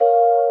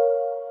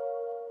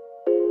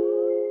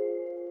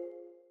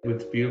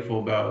what's beautiful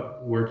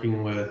about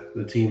working with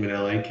the team at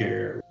LA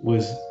Care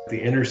was the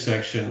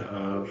intersection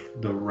of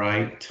the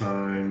right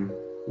time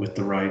with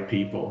the right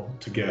people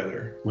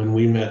together. When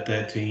we met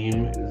that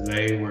team,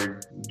 they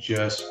were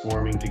just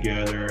forming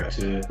together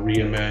to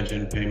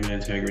reimagine payment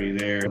integrity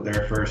there.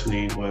 Their first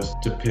need was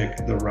to pick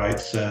the right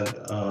set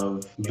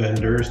of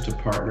vendors to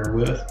partner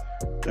with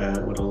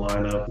that would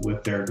align up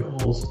with their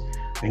goals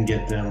and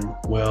get them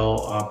well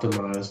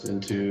optimized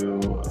into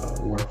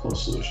a workflow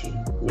solution,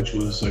 which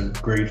was a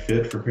great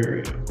fit for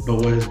Perio. But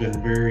what has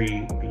been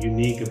very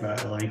unique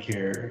about LA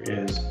Care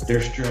is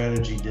their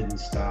strategy didn't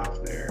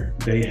stop there.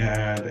 They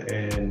had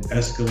an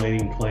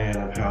escalating plan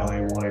of how they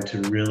wanted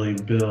to really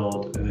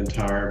build an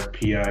entire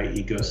PI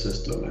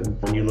ecosystem.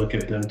 And when you look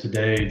at them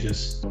today,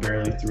 just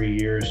barely 3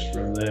 years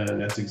from then,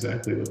 that's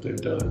exactly what they've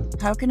done.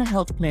 How can a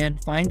health plan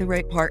find the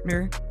right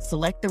partner,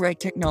 select the right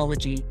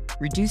technology,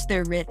 reduce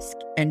their risk,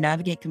 and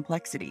navigate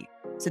complexity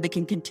so they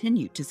can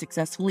continue to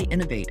successfully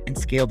innovate and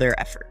scale their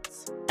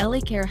efforts? LA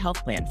Care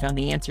Health Plan found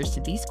the answers to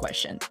these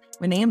questions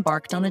when they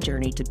embarked on a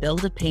journey to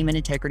build a payment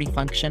integrity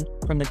function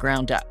from the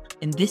ground up.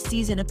 In this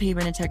season of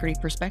Payment Integrity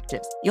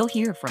Perspectives, you'll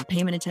hear from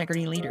payment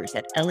integrity leaders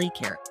at LA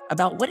Care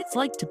about what it's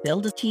like to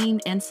build a team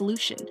and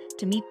solution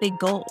to meet big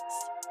goals.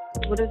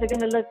 What is it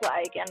going to look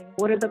like, and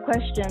what are the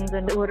questions,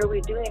 and what are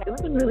we doing? It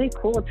was really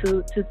cool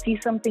to see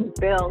something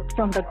built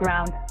from the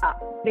ground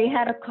up. They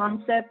had a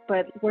concept,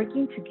 but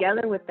working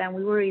together with them,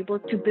 we were able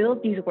to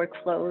build these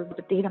workflows,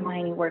 the data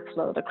mining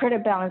workflow, the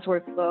credit balance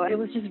workflow. It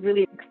was just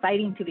really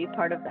exciting to be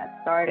part of that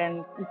start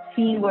and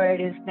seeing where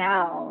it is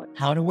now.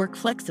 How to work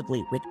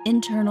flexibly with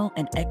internal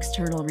and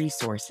external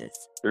resources.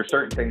 There are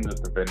certain things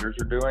that the vendors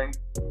are doing,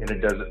 and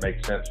it doesn't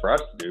make sense for us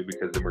to do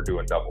because then we're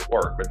doing double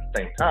work. But at the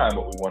same time,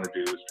 what we want to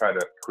do is try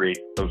to create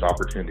those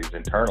opportunities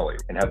internally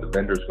and have the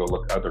vendors go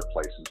look other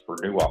places for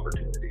new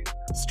opportunities.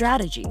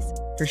 Strategies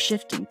for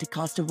shifting to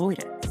cost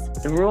avoidance.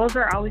 The rules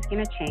are always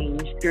going to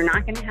change. You're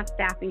not going to have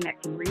staffing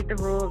that can read the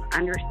rules,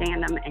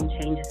 understand them, and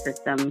change a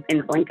system in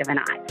the blink of an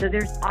eye. So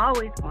there's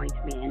always going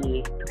to be a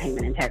need for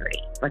payment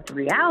integrity. But the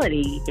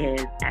reality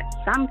is, at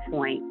some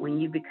point, when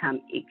you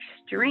become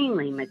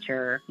extremely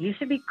mature, you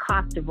should be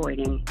cost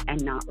avoiding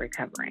and not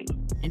recovering.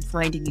 And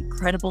finding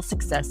incredible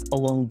success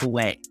along the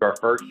way. Our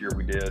first year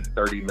we did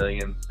 30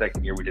 million.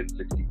 Second year we did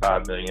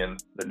 65 million.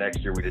 The next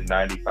year we did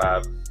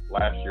 95.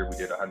 Last year we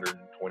did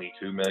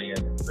 122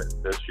 million.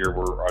 This year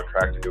we're on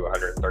track to do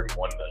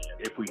 131 million.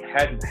 If we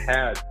hadn't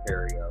had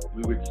Perio,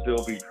 we would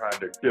still be trying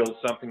to build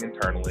something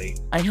internally.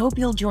 I hope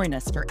you'll join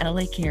us for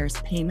LA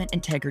Care's Payment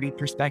Integrity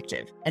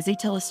Perspective as they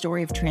tell a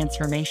story of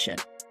transformation.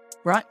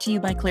 Brought to you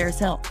by Claris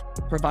Health,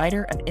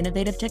 provider of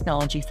innovative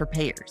technology for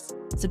payers.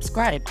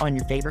 Subscribe on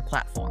your favorite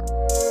platform.